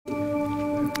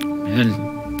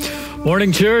And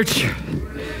morning, church.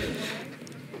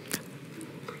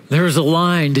 There was a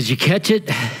line. Did you catch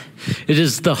it? It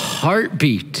is the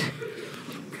heartbeat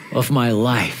of my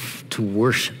life to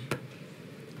worship.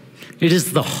 It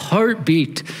is the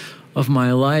heartbeat of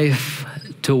my life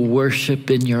to worship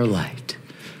in your light.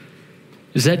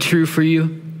 Is that true for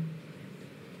you?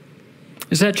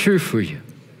 Is that true for you?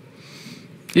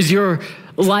 Is your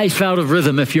life out of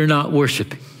rhythm if you're not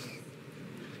worshiping?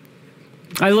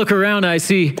 I look around, I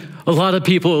see a lot of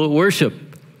people worship.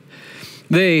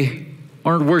 They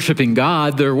aren't worshiping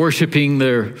God, they're worshiping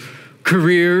their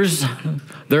careers,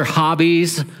 their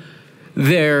hobbies,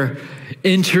 their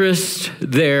interests,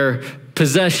 their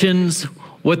possessions,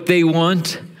 what they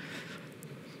want,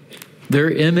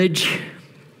 their image.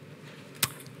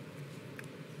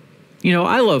 You know,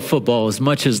 I love football as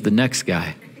much as the next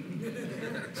guy.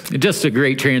 Just a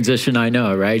great transition, I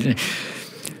know, right?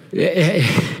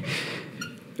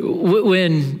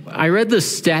 When I read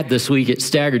this stat this week, it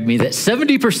staggered me that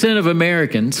 70% of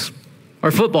Americans are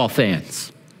football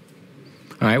fans.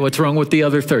 All right, what's wrong with the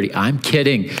other 30? I'm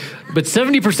kidding. But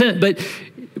 70%,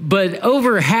 but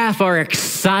over half are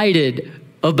excited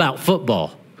about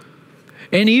football.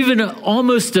 And even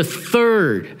almost a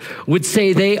third would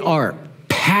say they are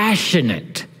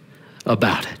passionate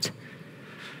about it.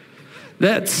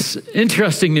 That's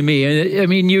interesting to me. I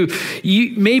mean, you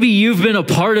maybe you've been a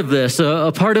part of this,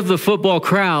 a part of the football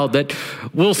crowd that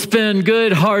will spend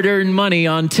good, hard-earned money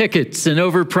on tickets and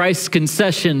overpriced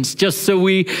concessions just so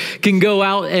we can go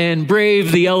out and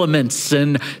brave the elements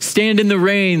and stand in the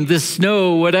rain, the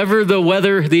snow, whatever the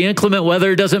weather, the inclement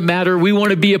weather, doesn't matter. We want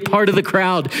to be a part of the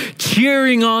crowd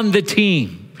cheering on the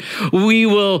team. We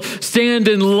will stand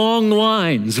in long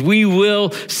lines. We will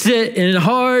sit in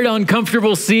hard,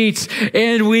 uncomfortable seats,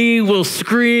 and we will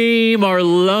scream our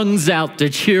lungs out to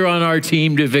cheer on our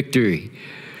team to victory.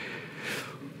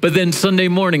 But then Sunday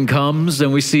morning comes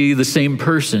and we see the same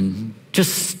person,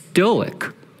 just stoic,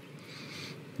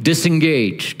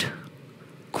 disengaged,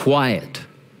 quiet,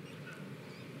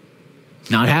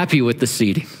 not happy with the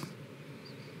seating.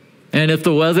 And if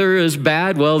the weather is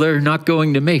bad, well, they're not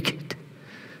going to make it.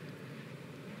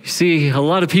 You see, a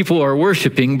lot of people are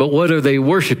worshiping, but what are they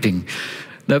worshiping?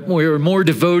 That we're more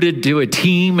devoted to a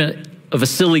team of a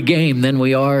silly game than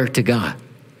we are to God.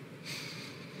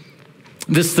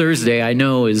 This Thursday, I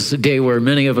know, is a day where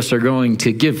many of us are going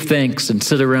to give thanks and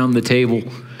sit around the table.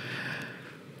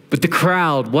 But the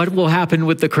crowd, what will happen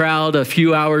with the crowd a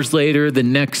few hours later, the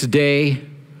next day?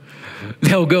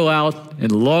 They'll go out in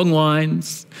long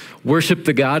lines, worship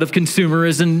the God of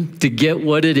consumerism to get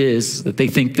what it is that they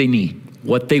think they need.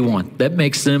 What they want. That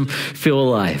makes them feel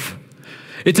alive.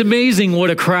 It's amazing what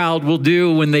a crowd will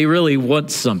do when they really want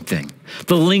something.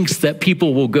 The lengths that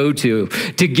people will go to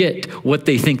get what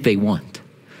they think they want.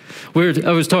 I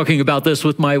was talking about this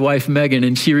with my wife, Megan,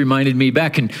 and she reminded me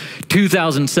back in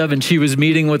 2007, she was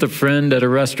meeting with a friend at a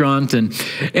restaurant,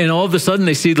 and all of a sudden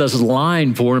they see this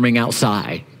line forming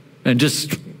outside and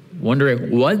just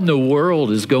wondering what in the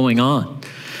world is going on.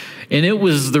 And it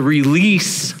was the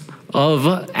release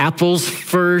of Apple's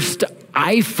first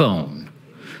iPhone.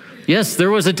 Yes,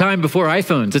 there was a time before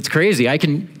iPhones. It's crazy.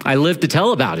 I live to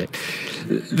tell about it.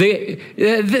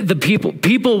 The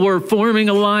people were forming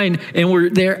a line and were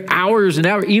there hours and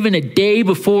hours, even a day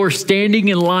before, standing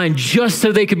in line just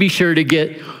so they could be sure to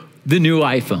get the new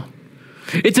iPhone.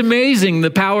 It's amazing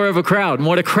the power of a crowd and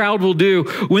what a crowd will do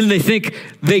when they think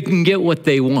they can get what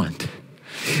they want.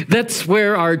 That's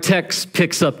where our text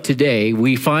picks up today.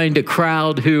 We find a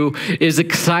crowd who is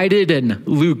excited in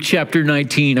Luke chapter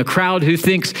 19, a crowd who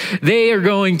thinks they are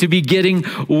going to be getting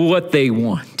what they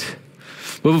want.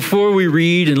 But before we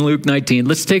read in Luke 19,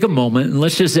 let's take a moment and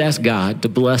let's just ask God to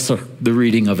bless the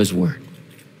reading of his word.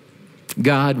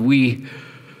 God, we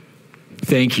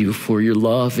thank you for your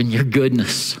love and your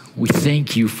goodness. We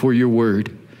thank you for your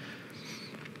word.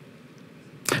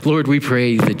 Lord, we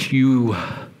pray that you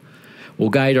will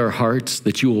guide our hearts,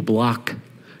 that you will block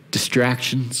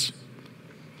distractions,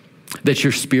 that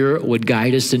your spirit would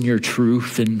guide us in your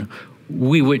truth, and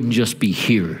we wouldn't just be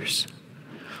hearers,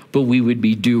 but we would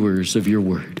be doers of your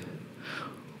word.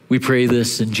 We pray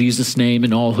this in Jesus' name,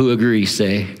 and all who agree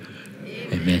say,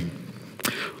 Amen.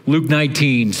 Luke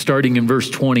 19, starting in verse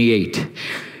 28.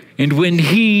 And when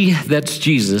he, that's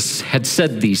Jesus, had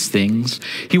said these things,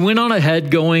 he went on ahead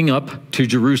going up to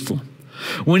Jerusalem.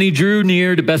 When he drew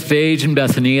near to Bethphage and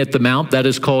Bethany at the mount that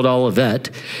is called Olivet,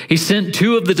 he sent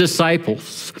two of the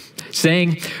disciples,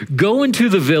 saying, "Go into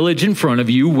the village in front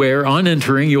of you, where on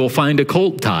entering you will find a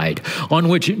colt tied, on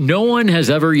which no one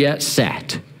has ever yet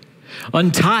sat.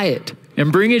 Untie it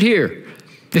and bring it here.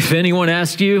 If anyone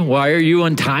asks you, why are you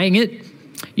untying it?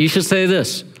 You should say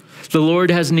this, the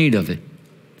Lord has need of it.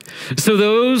 So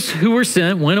those who were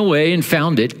sent went away and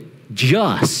found it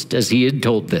just as he had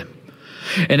told them.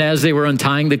 And as they were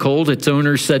untying the colt, its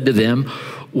owner said to them,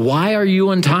 why are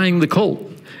you untying the colt?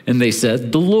 And they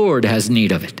said, the Lord has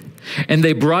need of it. And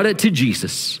they brought it to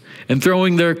Jesus. And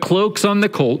throwing their cloaks on the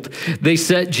colt, they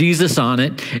set Jesus on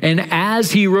it. And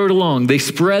as he rode along, they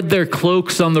spread their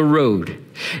cloaks on the road.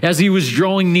 As he was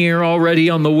drawing near, already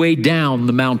on the way down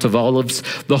the Mount of Olives,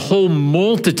 the whole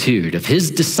multitude of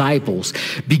his disciples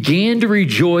began to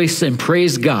rejoice and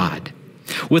praise God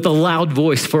with a loud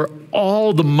voice for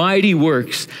all the mighty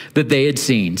works that they had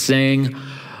seen, saying,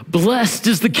 blessed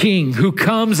is the King who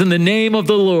comes in the name of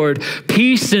the Lord,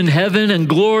 peace in heaven and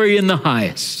glory in the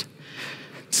highest.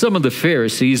 Some of the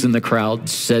Pharisees in the crowd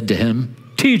said to him,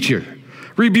 teacher,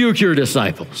 rebuke your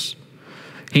disciples.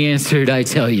 He answered, I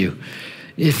tell you,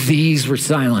 if these were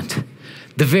silent,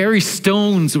 the very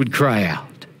stones would cry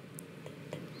out.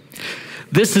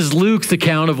 This is Luke's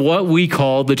account of what we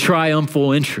call the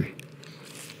triumphal entry.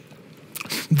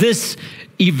 This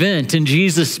event in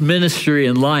Jesus' ministry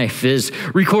and life is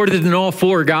recorded in all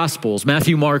four Gospels,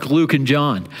 Matthew, Mark, Luke, and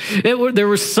John. There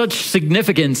was such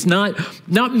significance. Not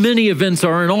many events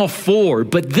are in all four,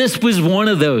 but this was one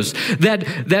of those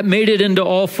that made it into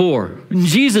all four. And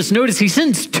Jesus, notice he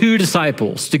sends two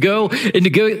disciples to go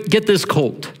get this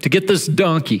colt, to get this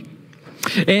donkey.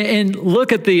 And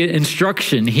look at the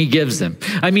instruction he gives them.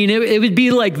 I mean, it would be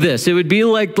like this. It would be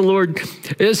like the Lord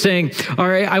is saying, all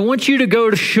right, I want you to go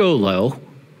to Shiloh.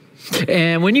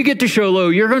 And when you get to Shiloh,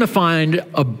 you're going to find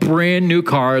a brand new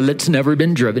car that's never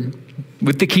been driven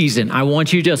with the keys in. I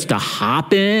want you just to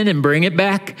hop in and bring it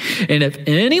back. And if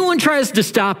anyone tries to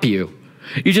stop you,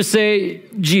 you just say,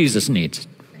 Jesus needs it.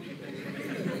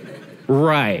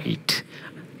 Right.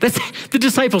 The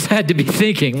disciples had to be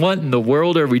thinking, what in the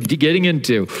world are we getting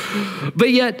into?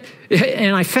 But yet,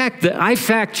 and I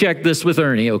fact checked this with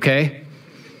Ernie, okay?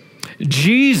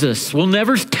 Jesus will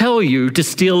never tell you to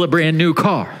steal a brand new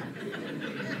car.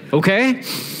 Okay?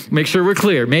 Make sure we're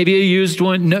clear. Maybe a used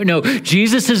one. No.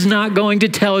 Jesus is not going to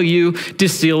tell you to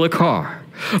steal a car.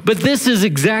 But this is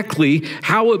exactly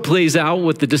how it plays out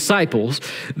with the disciples,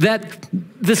 that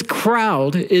this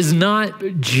crowd is not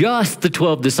just the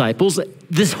 12 disciples.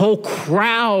 This whole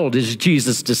crowd is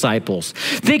Jesus' disciples.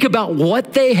 Think about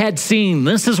what they had seen.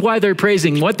 This is why they're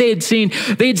praising what they had seen.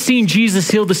 They had seen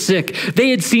Jesus heal the sick. They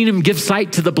had seen him give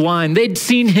sight to the blind. They'd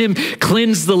seen him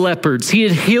cleanse the leopards. He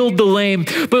had healed the lame.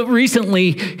 But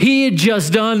recently, he had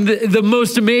just done the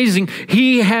most amazing.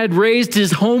 He had raised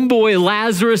his homeboy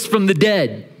Lazarus from the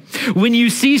dead. When you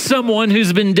see someone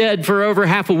who's been dead for over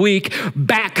half a week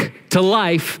back to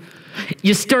life,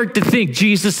 you start to think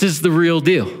Jesus is the real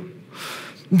deal.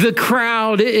 The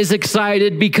crowd is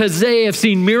excited because they have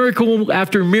seen miracle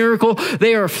after miracle.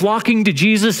 They are flocking to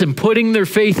Jesus and putting their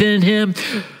faith in him.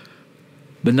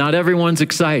 But not everyone's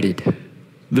excited.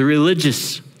 The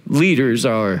religious leaders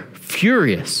are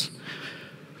furious.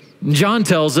 John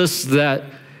tells us that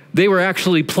they were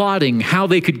actually plotting how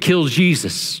they could kill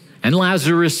Jesus. And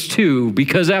Lazarus too,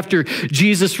 because after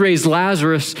Jesus raised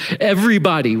Lazarus,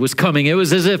 everybody was coming. It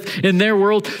was as if in their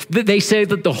world, they say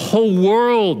that the whole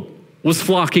world was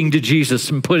flocking to Jesus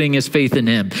and putting his faith in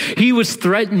him. He was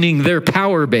threatening their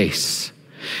power base.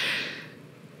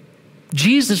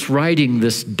 Jesus riding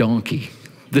this donkey,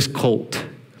 this colt,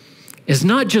 is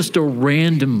not just a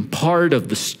random part of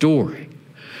the story.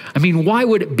 I mean, why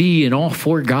would it be in all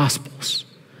four Gospels?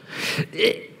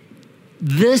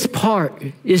 This part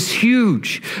is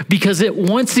huge because it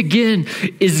once again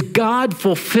is God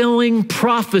fulfilling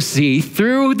prophecy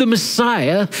through the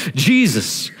Messiah,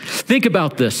 Jesus. Think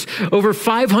about this. Over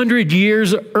 500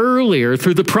 years earlier,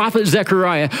 through the prophet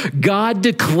Zechariah, God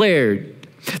declared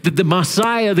that the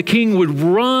Messiah, the King, would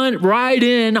ride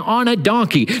in on a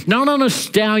donkey, not on a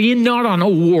stallion, not on a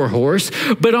war horse,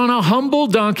 but on a humble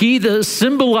donkey,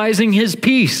 symbolizing his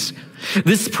peace.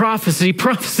 This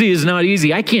prophecy is not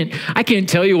easy. I can't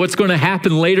tell you what's going to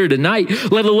happen later tonight,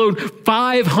 let alone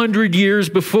 500 years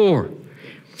before.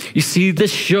 You see,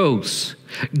 this shows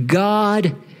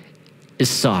God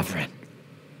is sovereign.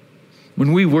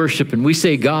 When we worship and we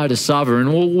say God is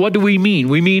sovereign, well, what do we mean?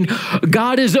 We mean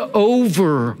God is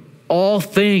over all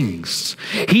things.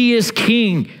 He is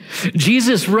king.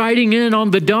 Jesus riding in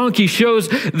on the donkey shows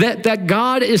that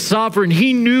God is sovereign.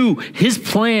 He knew his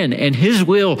plan and his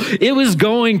will. It was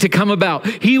going to come about.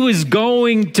 He was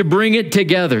going to bring it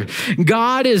together.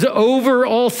 God is over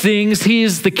all things. He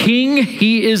is the king.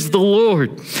 He is the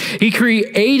Lord. He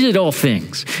created all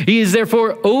things. He is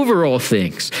therefore over all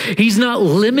things. He's not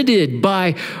limited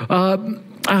by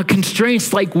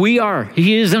constraints like we are.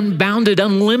 He is unbounded,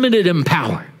 unlimited in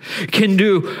power, can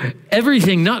do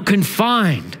everything, not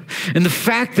confined. And the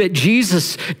fact that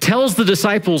Jesus tells the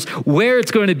disciples where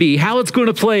it's going to be, how it's going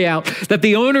to play out, that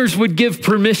the owners would give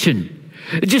permission.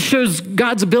 It just shows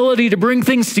God's ability to bring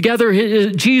things together,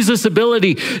 Jesus'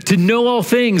 ability to know all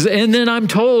things. And then I'm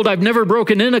told, I've never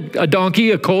broken in a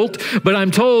donkey, a colt, but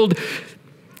I'm told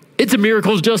it's a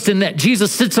miracle just in that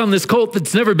Jesus sits on this colt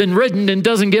that's never been ridden and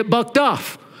doesn't get bucked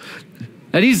off.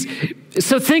 And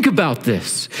so think about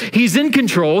this. He's in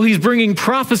control. He's bringing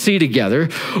prophecy together.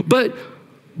 But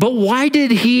why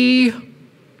did he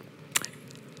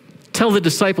tell the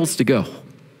disciples to go?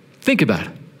 Think about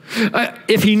it.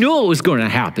 If he knew it was going to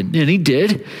happen, and he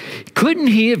did, couldn't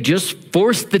he have just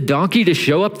forced the donkey to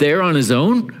show up there on his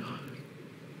own?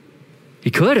 He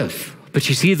could have. But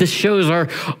you see, this shows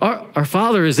our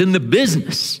Father is in the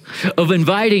business of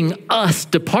inviting us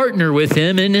to partner with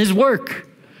him in his work.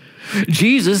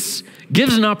 Jesus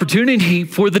gives an opportunity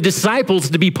for the disciples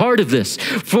to be part of this,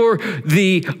 for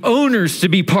the owners to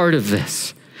be part of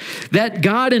this, that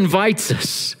God invites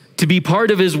us to be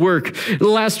part of his work.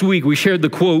 Last week we shared the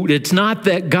quote, it's not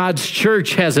that God's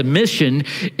church has a mission,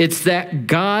 it's that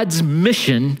God's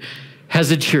mission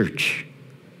has a church.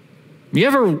 You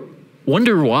ever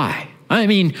wonder why? I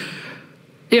mean,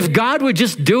 if God would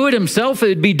just do it himself,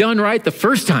 it'd be done right the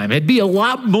first time. It'd be a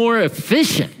lot more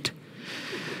efficient.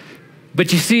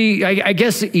 But you see, I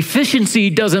guess efficiency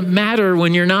doesn't matter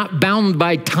when you're not bound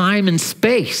by time and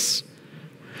space.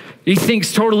 He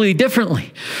thinks totally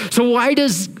differently. So why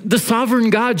does the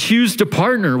sovereign God choose to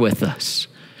partner with us?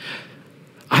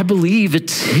 I believe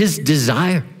it's his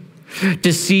desire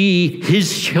to see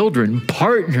his children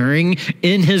partnering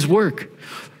in his work.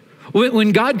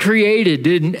 When God created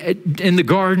in the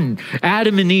garden,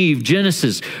 Adam and Eve,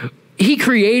 Genesis, he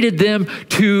created them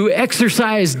to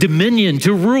exercise dominion,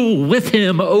 to rule with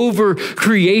him over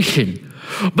creation.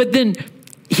 But then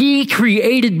he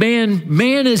created man.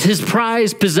 Man is his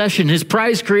prized possession, his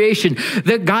prized creation.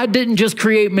 That God didn't just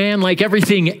create man like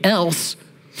everything else.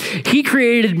 He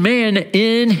created man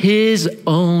in his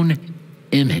own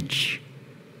image.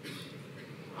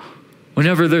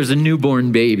 Whenever there's a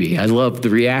newborn baby, I love the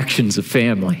reactions of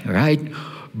family, right?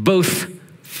 Both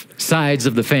sides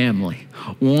of the family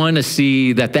want to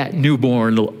see that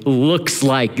newborn looks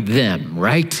like them,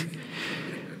 right?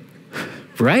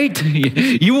 Right?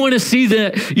 You want to see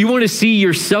that, you want to see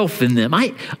yourself in them. I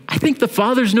think the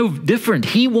Father's no different.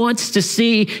 He wants to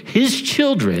see his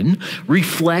children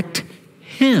reflect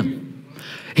him.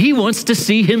 He wants to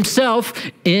see himself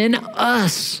in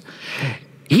us.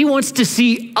 He wants to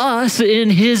see us in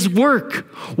his work,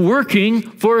 working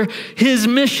for his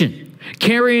mission,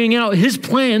 carrying out his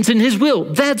plans and his will.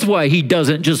 That's why he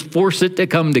doesn't just force it to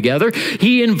come together.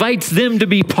 He invites them to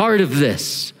be part of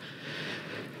this.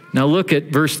 Now look at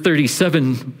verse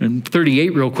 37 and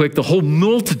 38 real quick. The whole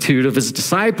multitude of his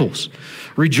disciples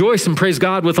rejoice and praise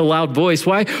God with a loud voice.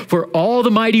 Why? For all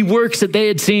the mighty works that they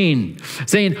had seen,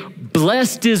 saying,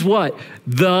 blessed is what?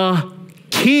 The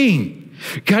King.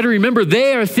 Got to remember,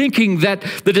 they are thinking that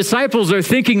the disciples are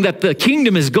thinking that the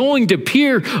kingdom is going to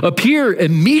appear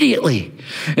immediately,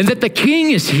 and that the king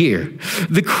is here.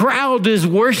 The crowd is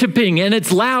worshiping, and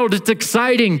it's loud, it's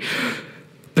exciting.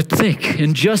 But think,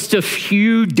 in just a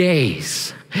few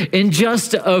days,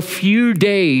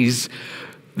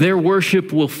 their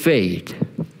worship will fade.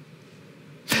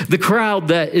 The crowd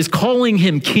that is calling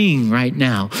him king right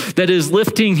now, that is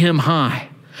lifting him high,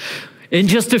 in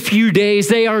just a few days,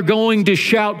 they are going to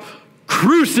shout,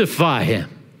 crucify him.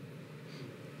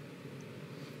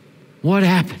 What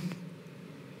happened?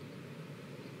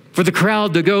 For the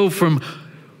crowd to go from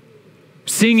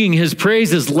singing his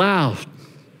praises loud.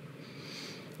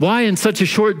 Why in such a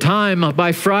short time,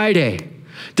 by Friday,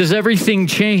 does everything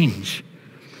change?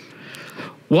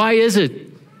 Why is it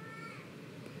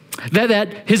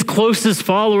that his closest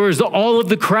followers, all of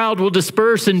the crowd will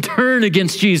disperse and turn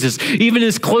against Jesus? Even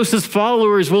his closest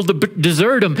followers will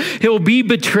desert him. He'll be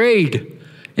betrayed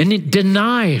and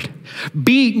denied,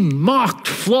 beaten, mocked,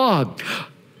 flogged,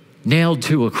 nailed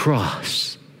to a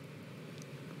cross.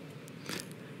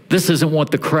 This isn't what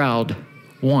the crowd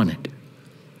wanted.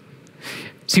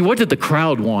 See, what did the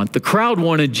crowd want? The crowd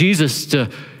wanted Jesus to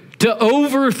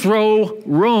overthrow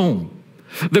Rome.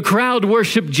 The crowd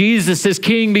worshiped Jesus as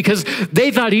king because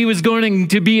they thought he was going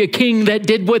to be a king that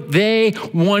did what they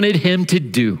wanted him to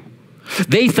do.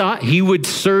 They thought he would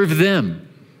serve them.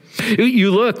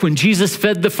 You look, when Jesus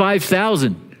fed the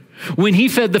 5,000, When he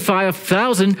fed the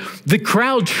 5,000, the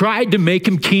crowd tried to make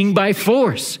him king by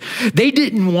force. They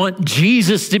didn't want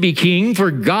Jesus to be king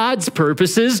for God's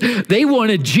purposes. They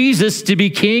wanted Jesus to be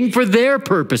king for their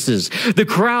purposes. The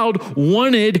crowd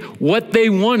wanted what they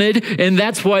wanted, and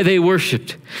that's why they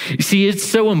worshiped. You see, it's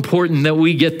so important that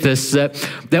we get this,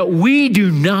 that we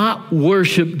do not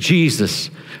worship Jesus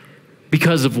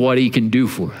because of what he can do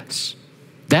for us.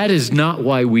 That is not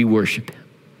why we worship him.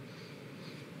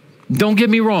 Don't get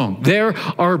me wrong. There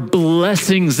are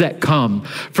blessings that come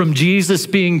from Jesus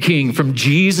being king, from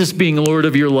Jesus being Lord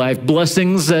of your life.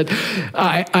 Blessings that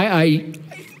I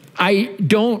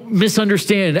don't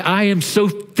misunderstand. I am so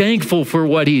thankful for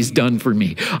what he's done for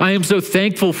me. I am so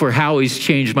thankful for how he's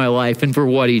changed my life and for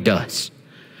what he does.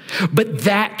 But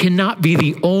that cannot be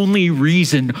the only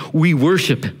reason we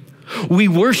worship him. We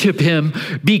worship him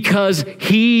because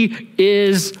he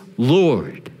is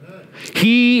Lord.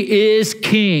 He is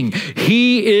king.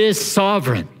 He is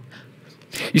sovereign.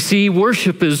 You see,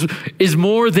 worship is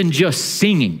more than just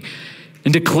singing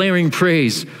and declaring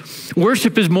praise.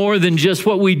 Worship is more than just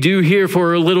what we do here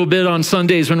for a little bit on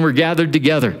Sundays when we're gathered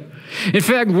together. In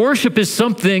fact, worship is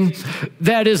something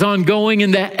that is ongoing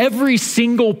and that every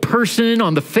single person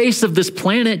on the face of this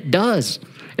planet does.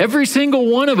 Every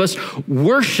single one of us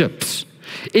worships.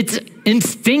 It's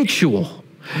instinctual.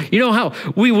 You know how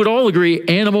we would all agree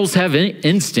animals have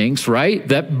instincts, right?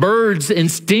 That birds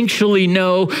instinctually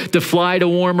know to fly to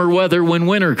warmer weather when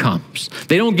winter comes.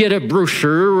 They don't get a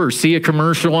brochure or see a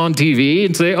commercial on TV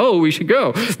and say, oh, we should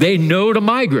go. They know to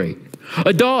migrate.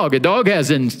 A dog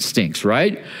has instincts,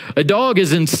 right? A dog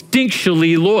is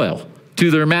instinctually loyal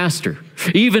to their master.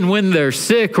 Even when they're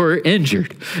sick or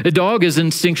injured, a dog is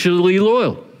instinctually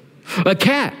loyal. A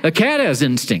cat has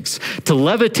instincts to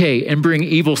levitate and bring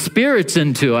evil spirits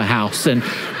into a house. And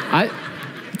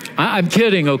I'm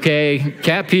kidding, okay?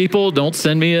 Cat people, don't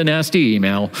send me a nasty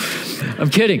email. I'm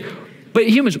kidding. But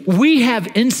humans, we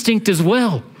have instinct as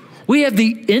well. We have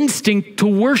the instinct to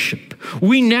worship.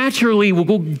 We naturally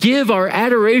will give our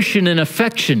adoration and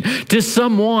affection to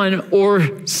someone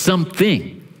or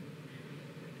something.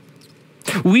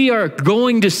 We are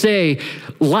going to say,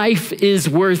 life is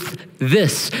worth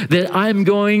this, that I'm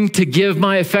going to give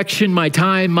my affection, my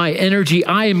time, my energy.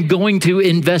 I am going to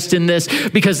invest in this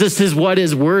because this is what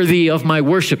is worthy of my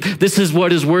worship. This is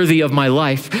what is worthy of my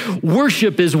life.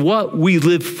 Worship is what we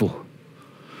live for.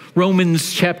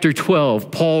 Romans chapter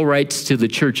 12, Paul writes to the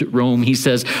church at Rome, he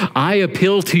says, I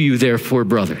appeal to you, therefore,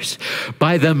 brothers,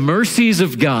 by the mercies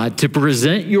of God, to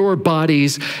present your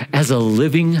bodies as a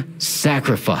living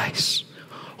sacrifice.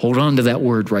 Hold on to that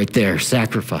word right there,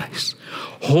 sacrifice.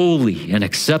 Holy and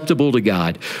acceptable to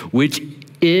God, which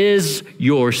is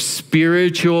your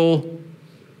spiritual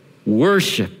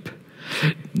worship.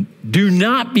 Do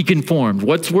not be conformed.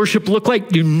 What's worship look like?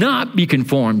 Do not be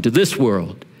conformed to this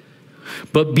world,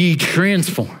 but be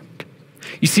transformed.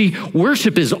 You see,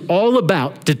 worship is all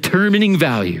about determining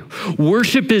value.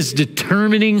 Worship is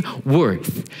determining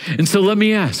worth. And so let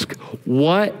me ask,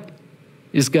 what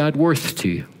is God worth to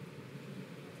you?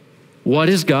 What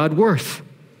is God worth?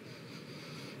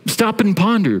 Stop and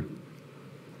ponder.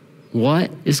 What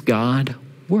is God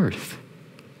worth?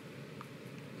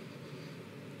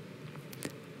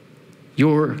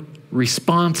 Your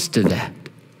response to that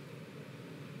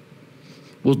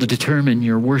will determine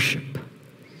your worship.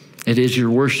 It is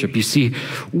your worship. You see,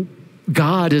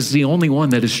 God is the only one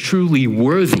that is truly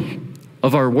worthy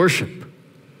of our worship.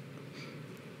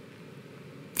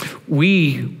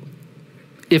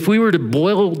 If we were to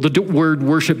boil the word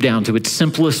worship down to its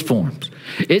simplest forms,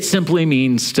 it simply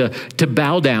means to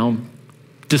bow down,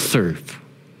 to serve.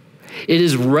 It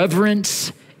is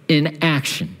reverence in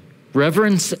action.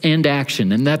 Reverence and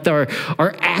action, and that our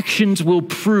actions will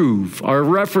prove our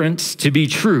reverence to be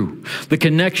true, the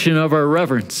connection of our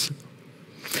reverence.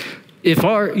 If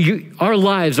our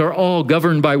lives are all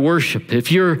governed by worship,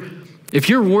 if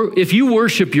you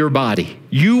worship your body,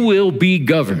 you will be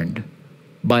governed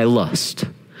by lust.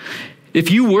 If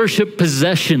you worship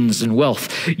possessions and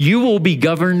wealth, you will be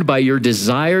governed by your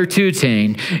desire to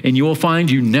attain, and you will find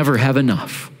you never have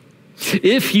enough.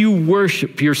 If you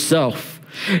worship yourself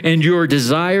and your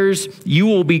desires, you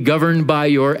will be governed by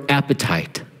your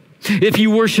appetite. If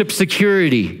you worship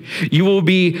security, you will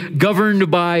be governed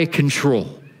by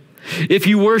control. If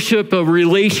you worship a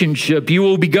relationship, you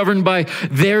will be governed by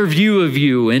their view of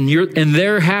you and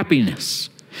their happiness.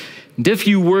 And if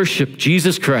you worship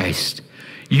Jesus Christ,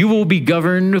 you will be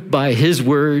governed by his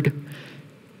word,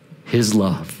 his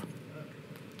love.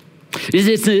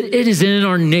 It is in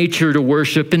our nature to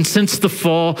worship. And since the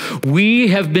fall, we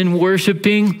have been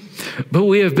worshiping, but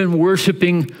we have been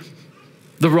worshiping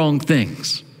the wrong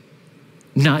things.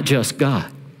 not just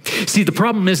God. See, the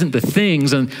problem isn't the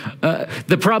things, and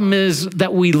the problem is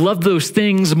that we love those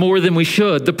things more than we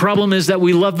should. The problem is that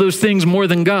we love those things more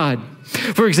than God.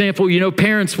 For example,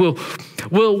 parents will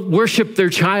worship their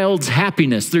child's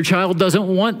happiness. Their child doesn't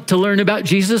want to learn about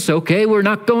Jesus. Okay, we're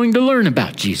not going to learn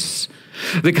about Jesus.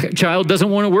 The child doesn't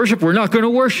want to worship. We're not going to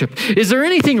worship. Is there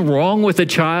anything wrong with a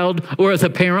child or with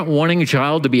a parent wanting a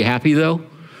child to be happy, though?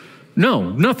 No,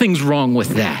 nothing's wrong with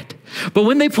that. But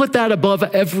when they put that above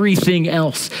everything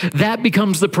else, that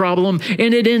becomes the problem,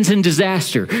 and it ends in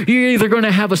disaster. You're either going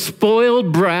to have a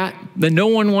spoiled brat that no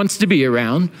one wants to be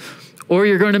around, or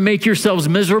you're going to make yourselves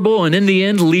miserable and in the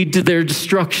end lead to their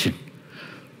destruction.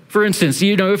 For instance,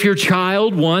 if your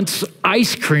child wants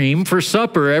ice cream for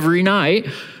supper every night,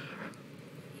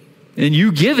 and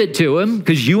you give it to them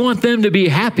because you want them to be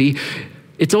happy,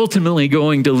 it's ultimately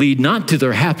going to lead not to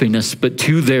their happiness, but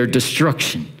to their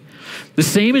destruction. The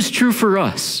same is true for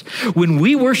us. When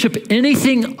we worship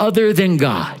anything other than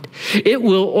God, it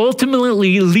will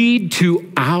ultimately lead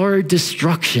to our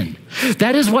destruction.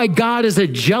 That is why God is a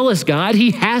jealous God.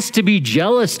 He has to be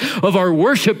jealous of our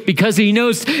worship because he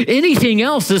knows anything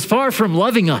else is far from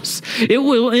loving us. It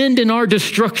will end in our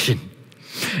destruction.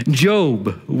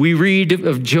 Job, we read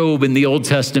of Job in the Old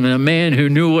Testament, a man who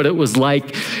knew what it was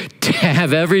like to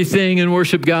have everything and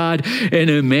worship God, and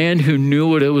a man who knew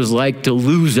what it was like to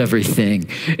lose everything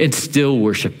and still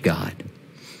worship God.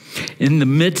 In the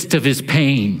midst of his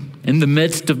pain, in the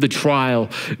midst of the trial,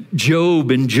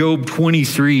 Job in Job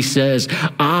 23 says,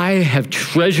 I have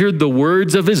treasured the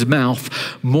words of his mouth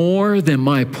more than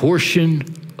my portion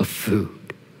of food.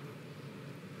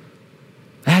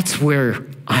 That's where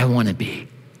I want to be.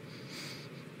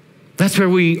 That's where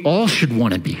we all should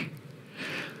want to be.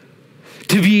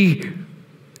 To be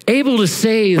able to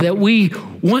say that we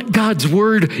want God's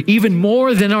word even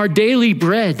more than our daily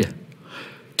bread.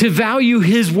 To value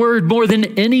his word more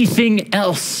than anything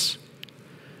else.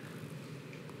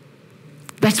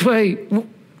 That's why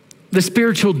the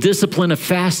spiritual discipline of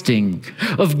fasting,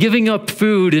 of giving up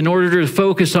food in order to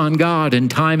focus on God and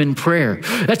time in prayer.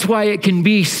 That's why it can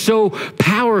be so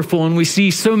powerful and we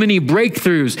see so many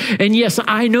breakthroughs. And yes,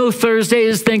 I know Thursday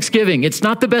is Thanksgiving. It's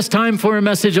not the best time for a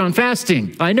message on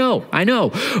fasting. I know.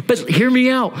 But hear me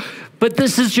out. But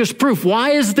this is just proof.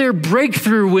 Why is there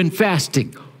breakthrough when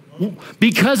fasting?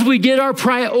 Because we get our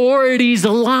priorities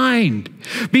aligned.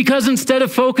 Because instead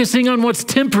of focusing on what's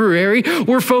temporary,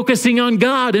 we're focusing on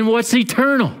God and what's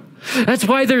eternal. That's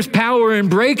why there's power in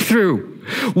breakthrough.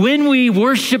 When we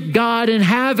worship God and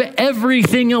have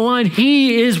everything aligned,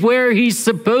 he is where he's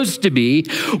supposed to be.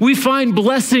 We find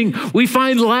blessing, we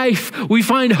find life, we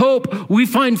find hope, we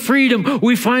find freedom,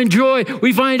 we find joy,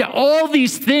 we find all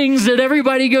these things that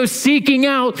everybody goes seeking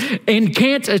out and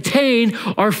can't attain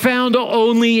are found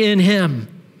only in him.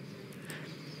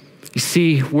 You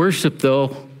see, worship,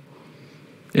 though,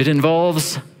 it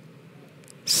involves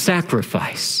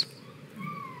sacrifice.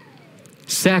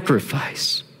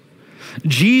 Sacrifice.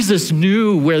 Jesus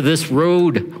knew where this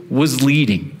road was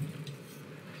leading.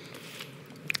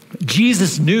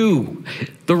 Jesus knew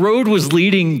the road was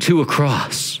leading to a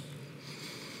cross.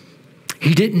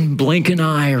 He didn't blink an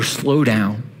eye or slow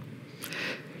down.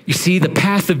 You see, the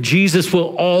path of Jesus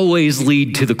will always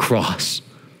lead to the cross.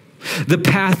 The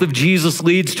path of Jesus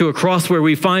leads to a cross where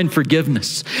we find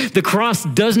forgiveness. The cross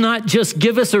does not just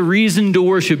give us a reason to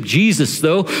worship Jesus,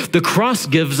 though. The cross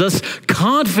gives us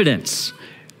confidence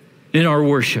in our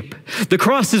worship. The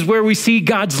cross is where we see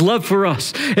God's love for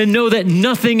us and know that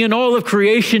nothing in all of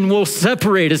creation will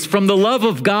separate us from the love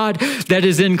of God that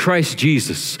is in Christ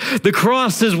Jesus. The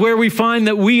cross is where we find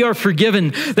that we are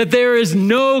forgiven, that there is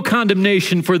no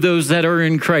condemnation for those that are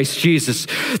in Christ Jesus.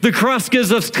 The cross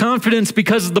gives us confidence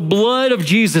because the blood of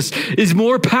Jesus is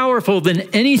more powerful than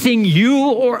anything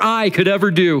you or I could ever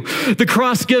do. The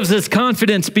cross gives us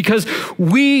confidence because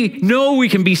we know we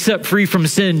can be set free from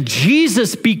sin.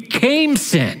 Jesus became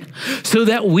sin so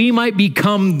that we might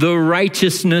become the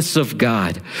righteousness of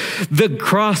God. The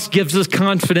cross gives us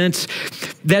confidence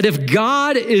that if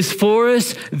God is for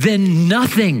us, then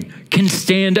nothing can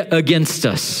stand against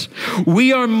us.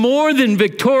 We are more than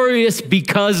victorious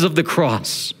because of the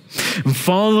cross. And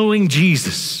following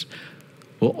Jesus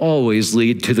will always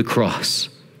lead to the cross.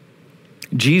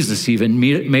 Jesus even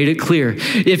made it clear.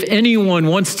 If anyone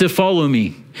wants to follow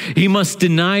me, he must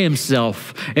deny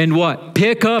himself and what?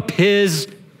 Pick up his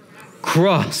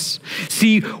cross.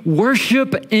 See,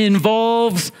 worship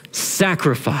involves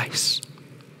sacrifice.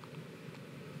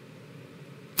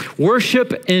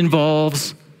 Worship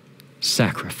involves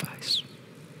sacrifice.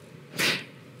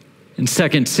 In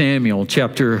 2 Samuel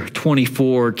chapter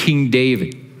 24, King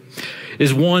David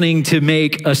is wanting to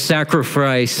make a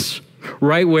sacrifice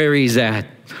right where he's at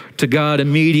to God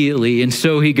immediately. And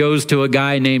so he goes to a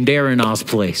guy named Araunah's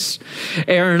place.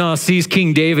 Araunah sees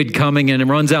King David coming and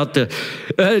runs out to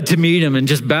meet him and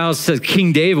just bows, says,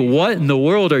 King David, what in the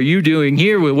world are you doing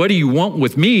here? What do you want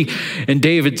with me? And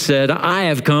David said, I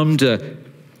have come to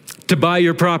buy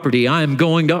your property. I am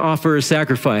going to offer a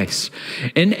sacrifice.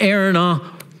 And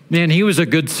Araunah, man, he was a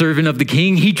good servant of the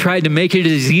king. He tried to make it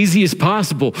as easy as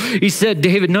possible. He said,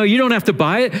 David, no, you don't have to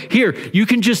buy it. Here, you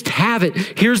can just have it.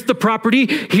 Here's the property.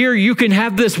 Here, you can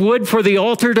have this wood for the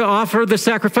altar to offer the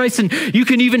sacrifice, and you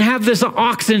can even have this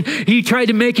oxen. He tried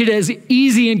to make it as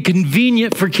easy and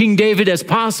convenient for King David as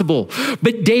possible.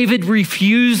 But David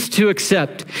refused to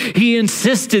accept. He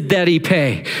insisted that he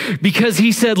pay because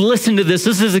he said, listen to this.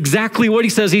 This is exactly what he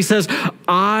says. He says,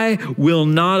 I will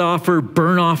not offer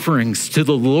burnt offerings to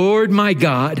the Lord my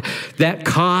God that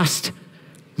cost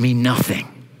me nothing.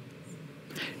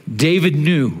 David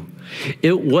knew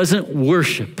it wasn't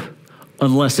worship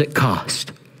unless it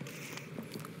cost.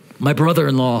 My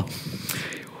brother-in-law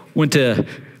went to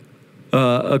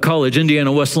a college,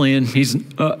 Indiana Wesleyan. He's,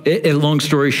 long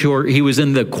story short, he was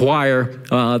in the choir,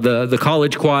 the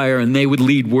college choir, and they would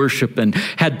lead worship and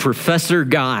had Professor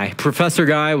Guy. Professor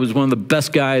Guy was one of the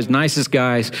best guys, nicest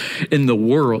guys in the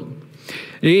world.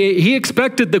 He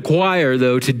expected the choir,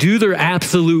 though, to do their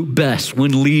absolute best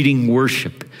when leading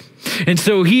worship. And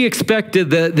so he expected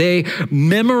that they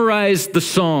memorize the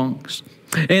songs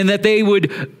and that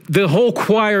the whole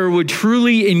choir would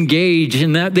truly engage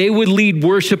and that they would lead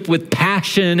worship with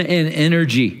passion and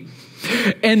energy.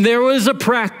 And there was a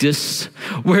practice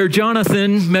where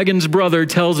Jonathan, Megan's brother,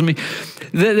 tells me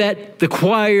that the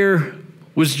choir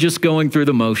was just going through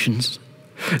the motions.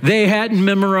 They hadn't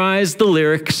memorized the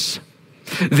lyrics.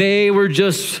 They were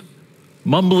just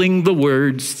mumbling the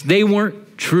words. They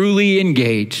weren't truly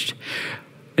engaged.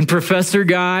 And Professor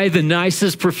Guy, the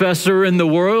nicest professor in the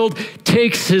world,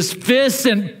 takes his fist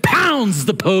and pounds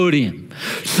the podium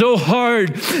so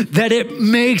hard that it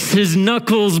makes his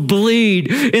knuckles bleed,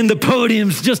 and the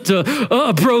podium's just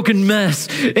a broken mess.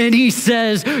 And he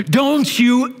says, don't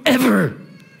you ever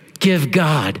give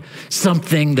God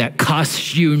something that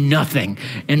costs you nothing,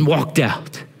 and walked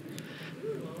out.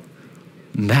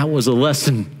 And that was a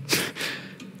lesson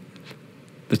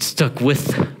that stuck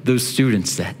with those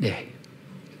students that day.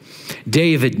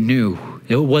 David knew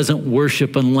it wasn't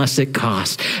worship unless it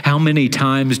cost. How many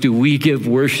times do we give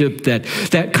worship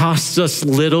that costs us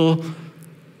little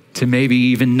to maybe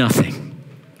even nothing?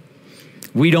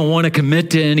 We don't want to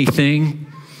commit to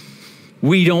anything.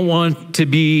 We don't want to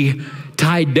be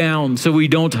tied down, so we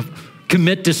don't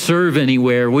commit to serve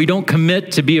anywhere. We don't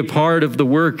commit to be a part of the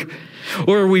work.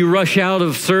 Or we rush out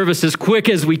of service as quick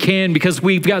as we can because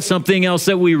we've got something else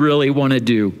that we really want to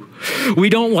do. We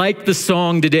don't like the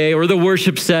song today or the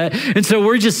worship set, and so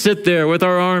we're just sit there with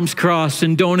our arms crossed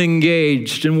and don't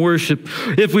engage in worship.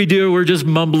 If we do, we're just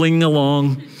mumbling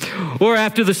along. Or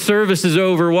after the service is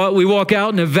over, we walk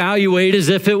out and evaluate as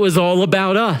if it was all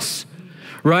about us,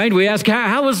 right? We ask,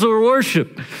 how was the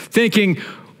worship? Thinking,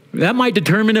 that might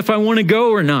determine if I want to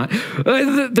go or not.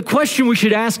 The question we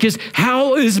should ask is,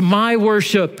 how is my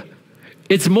worship?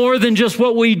 It's more than just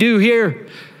what we do here.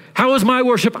 How is my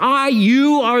worship?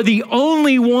 You are the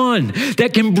only one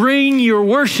that can bring your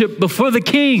worship before the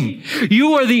King.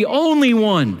 You are the only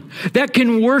one that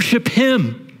can worship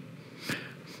him.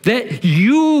 That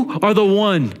you are the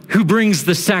one who brings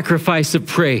the sacrifice of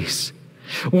praise.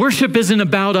 Worship isn't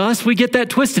about us. We get that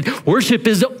twisted. Worship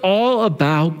is all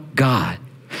about God.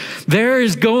 There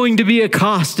is going to be a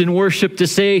cost in worship to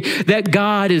say that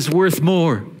God is worth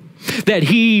more, that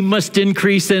he must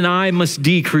increase and I must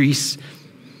decrease.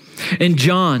 And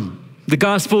John, the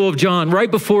Gospel of John, right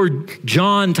before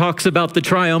John talks about the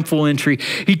triumphal entry,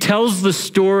 he tells the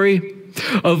story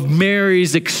of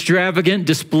Mary's extravagant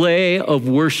display of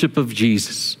worship of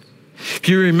Jesus. If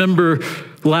you remember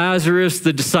Lazarus,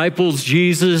 the disciples,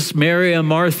 Jesus, Mary and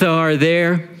Martha are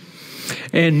there.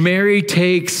 And Mary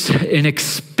takes an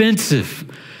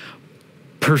expensive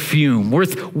perfume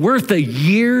worth a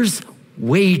year's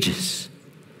wages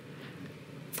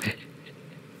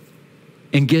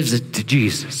and gives it to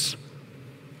Jesus.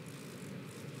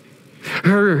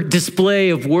 Her display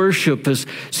of worship is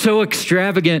so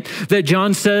extravagant that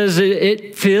John says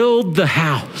it filled the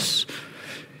house.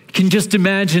 You can just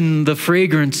imagine the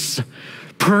fragrance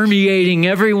permeating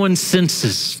everyone's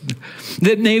senses,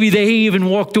 that maybe they even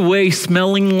walked away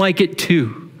smelling like it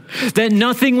too. That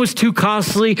nothing was too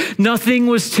costly, nothing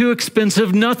was too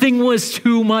expensive, nothing was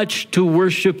too much to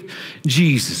worship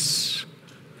Jesus.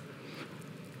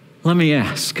 Let me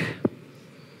ask,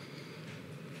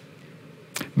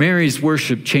 Mary's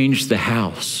worship changed the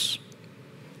house.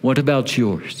 What about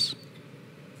yours?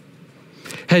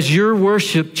 Has your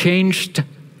worship changed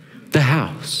the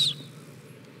house?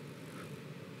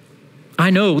 I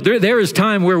know there is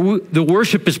time where the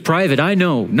worship is private. I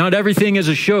know not everything is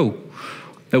a show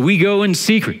that we go in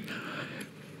secret.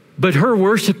 But her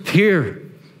worship here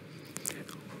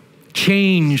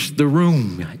changed the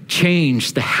room,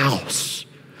 changed the house.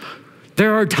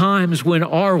 There are times when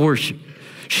our worship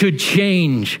should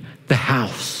change the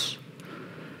house.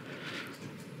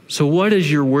 So what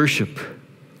does your worship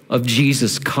of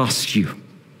Jesus cost you?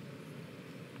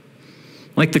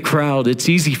 Like the crowd, it's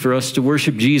easy for us to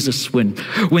worship Jesus when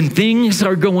things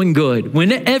are going good,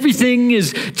 when everything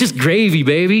is just gravy,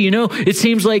 baby. You know, it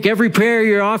seems like every prayer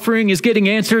you're offering is getting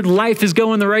answered. Life is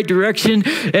going the right direction.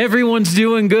 Everyone's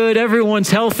doing good. Everyone's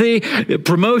healthy.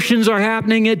 Promotions are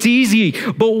happening. It's easy.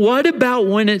 But what about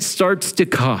when it starts to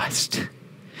cost?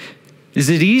 Is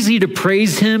it easy to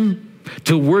praise him,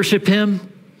 to worship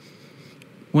him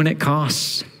when it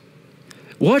costs?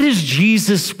 What is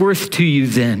Jesus worth to you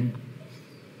then?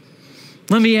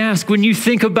 Let me ask, when you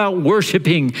think about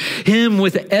worshiping him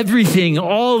with everything,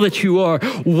 all that you are,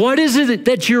 what is it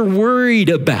that you're worried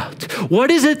about?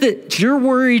 What is it that you're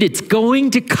worried it's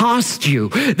going to cost you?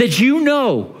 That you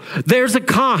know there's a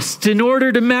cost in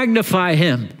order to magnify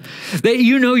him, that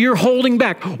you know you're holding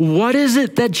back. What is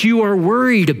it that you are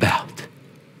worried about?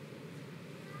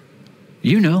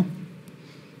 You know.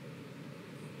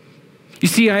 You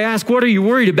see, I ask, what are you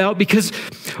worried about? Because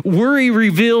worry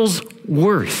reveals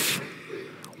worth.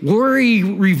 Worry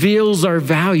reveals our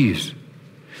values.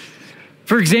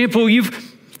 For example,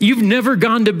 you've never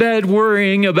gone to bed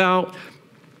worrying about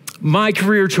my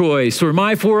career choice or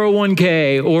my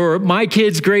 401k or my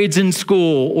kids' grades in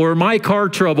school or my car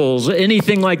troubles,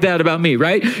 anything like that about me,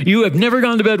 right? You have never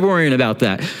gone to bed worrying about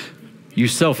that. You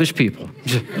selfish people.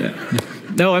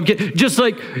 No, I'm kidding. Just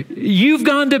like you've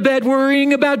gone to bed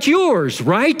worrying about yours,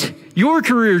 right? Your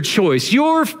career choice,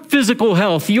 your physical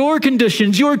health, your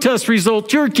conditions, your test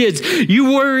results, your kids.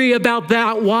 You worry about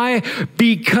that. Why?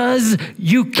 Because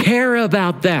you care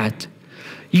about that.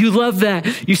 You love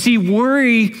that. You see,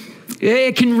 worry,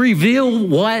 it can reveal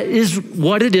what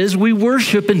it is we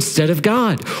worship instead of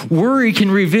God. Worry can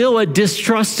reveal a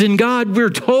distrust in God. We're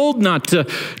told not to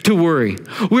worry.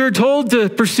 We're told to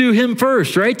pursue him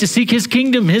first, right? To seek his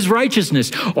kingdom, his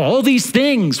righteousness. All these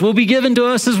things will be given to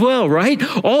us as well, right?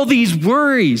 All these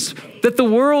worries that the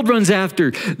world runs after.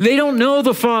 They don't know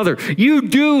the Father. You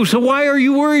do, so why are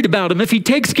you worried about him? If he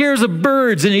takes care of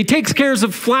birds and he takes care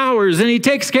of flowers and he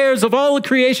takes care of all the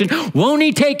creation, won't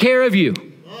he take care of you?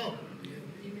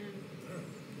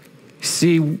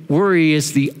 See, worry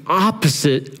is the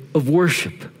opposite of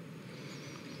worship.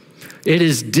 It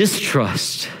is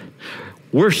distrust.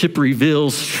 Worship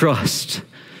reveals trust.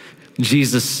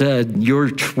 Jesus said,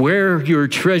 where your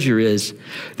treasure is,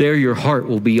 there your heart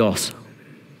will be also.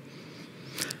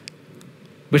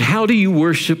 But how do you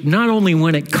worship? Not only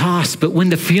when it costs, but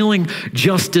when the feeling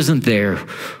just isn't there.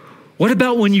 What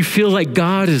about when you feel like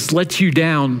God has let you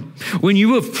down? When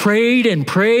you have prayed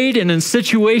and a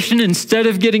situation, instead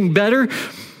of getting better,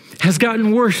 has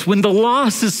gotten worse. When the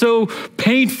loss is so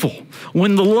painful,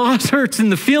 when the loss hurts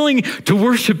and the feeling to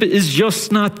worship is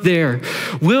just not there.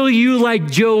 Will you,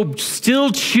 like Job, still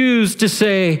choose to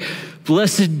say,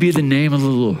 "Blessed be the name of the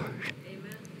Lord"?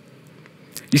 Amen.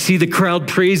 You see the crowd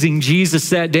praising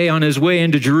Jesus that day on his way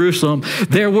into Jerusalem.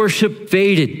 Their worship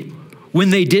faded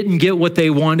when they didn't get what they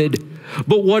wanted.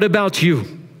 But what about you?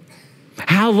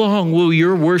 How long will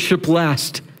your worship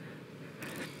last?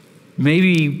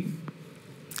 Maybe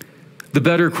the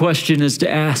better question is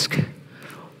to ask,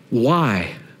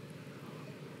 why?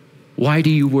 Why do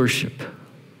you worship?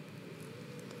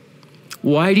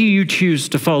 Why do you choose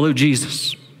to follow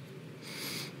Jesus?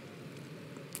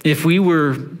 If we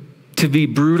were to be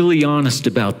brutally honest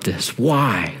about this,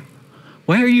 why?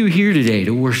 Why are you here today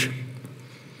to worship?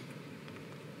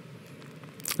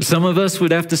 Some of us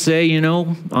would have to say,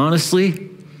 honestly,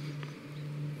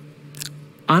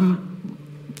 I'm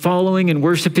following and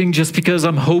worshiping just because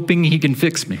I'm hoping he can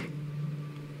fix me.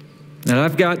 That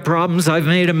I've got problems, I've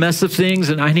made a mess of things,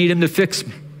 and I need him to fix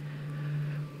me.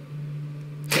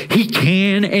 He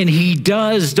can and he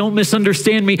does, don't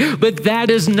misunderstand me, but that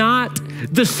is not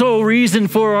the sole reason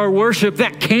for our worship.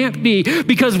 That can't be,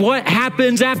 because what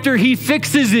happens after he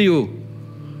fixes you?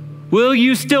 Will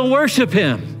you still worship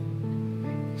him?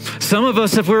 Some of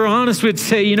us, if we're honest, would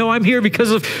say, I'm here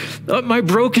because of my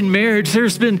broken marriage.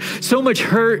 There's been so much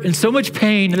hurt and so much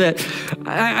pain that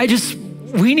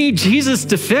we need Jesus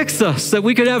to fix us, that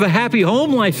we could have a happy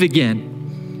home life again.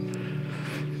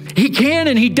 He can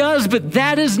and he does, but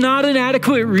that is not an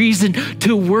adequate reason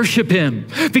to worship him.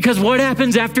 Because what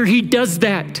happens after he does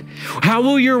that? How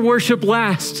will your worship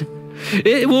last?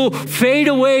 It will fade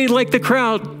away like the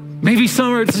crowd. Maybe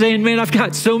some are saying, man, I've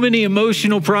got so many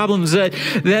emotional problems that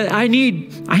I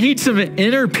need some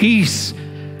inner peace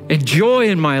and joy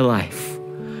in my life.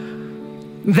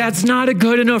 That's not a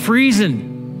good enough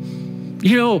reason.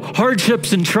 You know,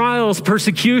 hardships and trials,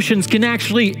 persecutions can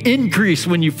actually increase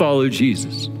when you follow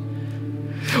Jesus.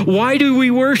 Why do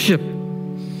we worship?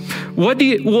 What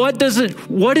is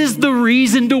the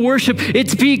reason to worship?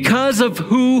 It's because of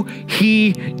who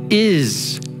he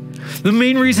is. The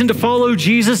main reason to follow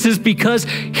Jesus is because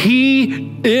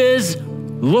he is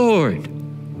Lord.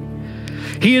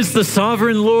 He is the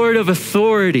sovereign Lord of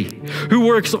authority who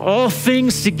works all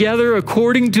things together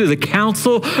according to the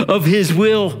counsel of his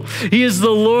will. He is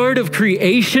the Lord of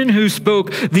creation who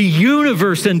spoke the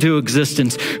universe into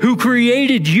existence, who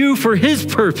created you for his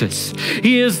purpose.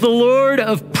 He is the Lord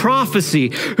of prophecy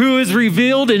who has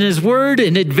revealed in his word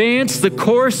and advanced the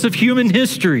course of human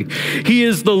history. He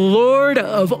is the Lord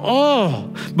of all,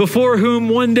 before whom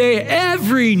one day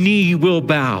every knee will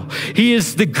bow. He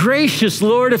is the gracious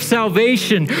Lord of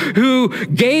salvation who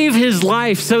gave his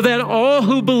life so that all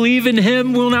who believe in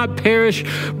him will not perish,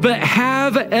 but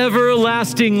have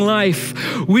everlasting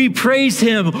life. We praise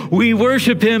him, we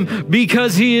worship him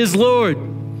because he is Lord.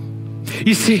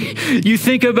 You see, you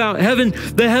think about heaven,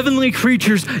 the heavenly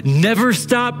creatures never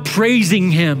stop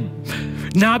praising him.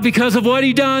 Not because of what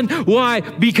he done. Why?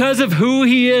 Because of who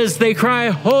he is. They cry,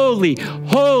 holy,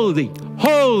 holy,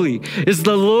 holy is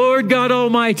the Lord God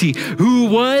Almighty, who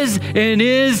was and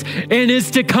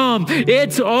is to come.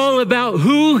 It's all about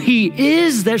who he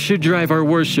is that should drive our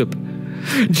worship.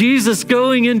 Jesus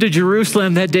going into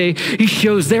Jerusalem that day, he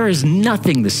shows there is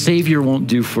nothing the Savior won't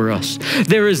do for us.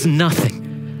 There is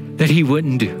nothing that he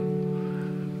wouldn't do.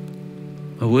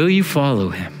 But will you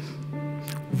follow him?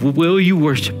 Will you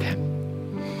worship him?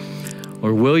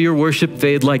 Or will your worship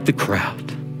fade like the crowd?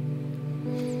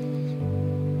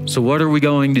 So what are we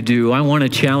going to do? I want to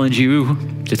challenge you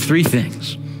to 3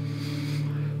 things.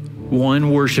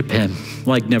 1, worship him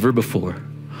like never before.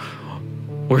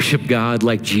 Worship God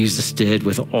like Jesus did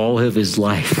with all of his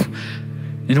life.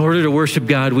 In order to worship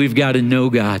God, we've got to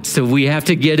know God. So we have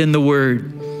to get in the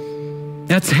Word.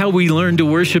 That's how we learn to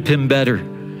worship him better.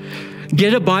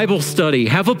 Get a Bible study.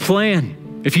 Have a plan.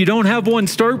 If you don't have one,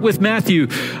 start with Matthew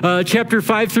chapter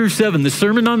 5 through 7, the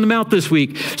Sermon on the Mount this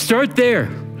week. Start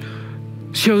there.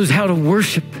 Shows how to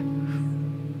worship.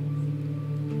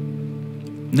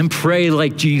 And then pray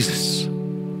like Jesus.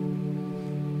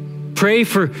 Pray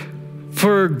for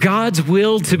God's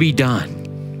will to be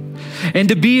done and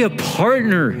to be a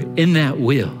partner in that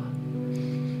will.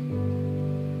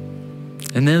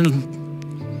 And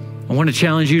then I want to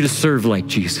challenge you to serve like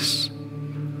Jesus.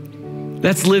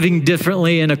 That's living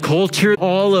differently in a culture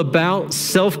all about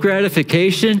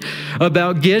self-gratification,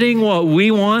 about getting what we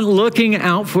want, looking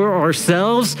out for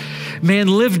ourselves. Man,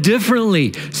 live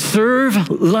differently.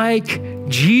 Serve like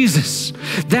Jesus.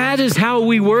 That is how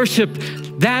we worship.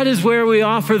 That is where we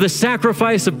offer the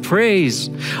sacrifice of praise.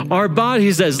 Our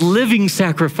bodies as living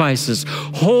sacrifices,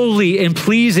 holy and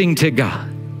pleasing to God.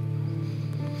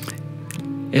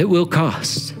 It will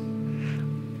cost.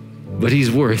 But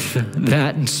he's worth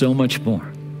that and so much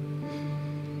more.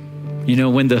 You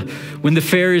know, when the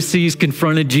Pharisees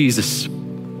confronted Jesus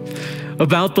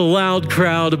about the loud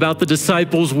crowd, about the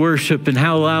disciples' worship and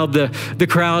how loud the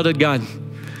crowd had gotten,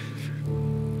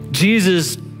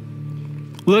 Jesus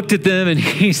looked at them and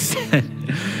he said,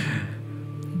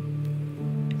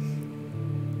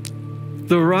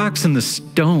 the rocks and the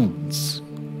stones,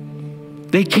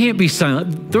 they can't be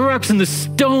silent. The rocks and the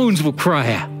stones will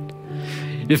cry out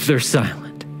if they're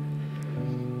silent.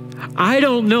 I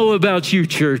don't know about you,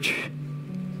 church,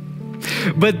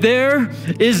 but there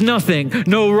is nothing,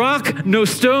 no rock, no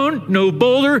stone, no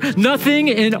boulder, nothing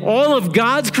in all of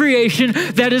God's creation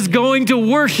that is going to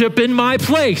worship in my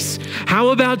place. How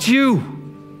about you?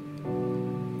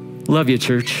 Love you,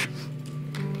 church.